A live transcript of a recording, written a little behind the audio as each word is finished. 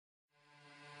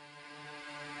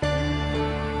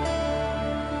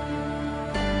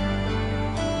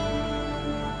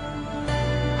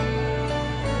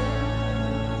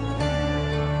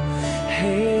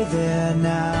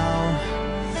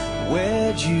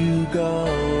you go.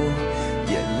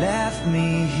 You left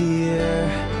me here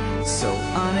so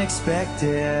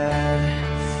unexpected.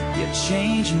 You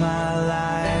changed my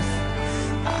life,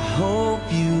 I hope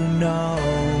you know.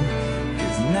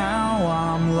 'Cause now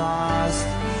I'm lost,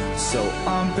 so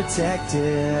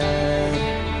unprotected.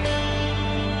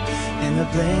 In the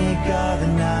blink of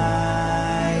an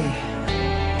eye,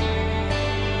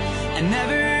 I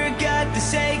never got to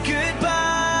say goodbye.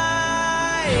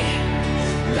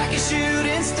 Like a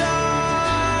shooting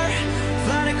star,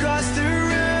 flying across the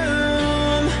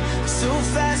room, so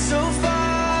fast, so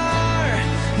far.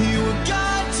 You were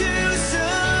gone too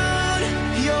soon.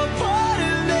 You're part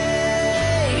of me,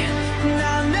 and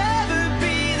I'll never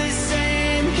be the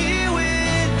same here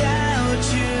without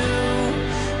you.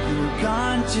 You were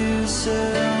gone too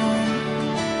soon.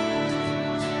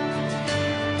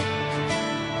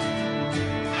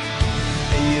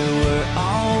 You were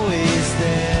always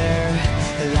there,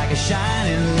 like a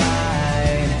shining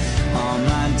light on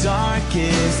my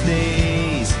darkest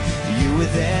days. You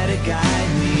were there to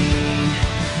guide me.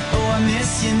 Oh, I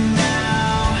miss you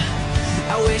now.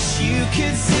 I wish you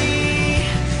could see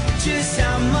just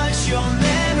how much your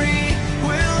memory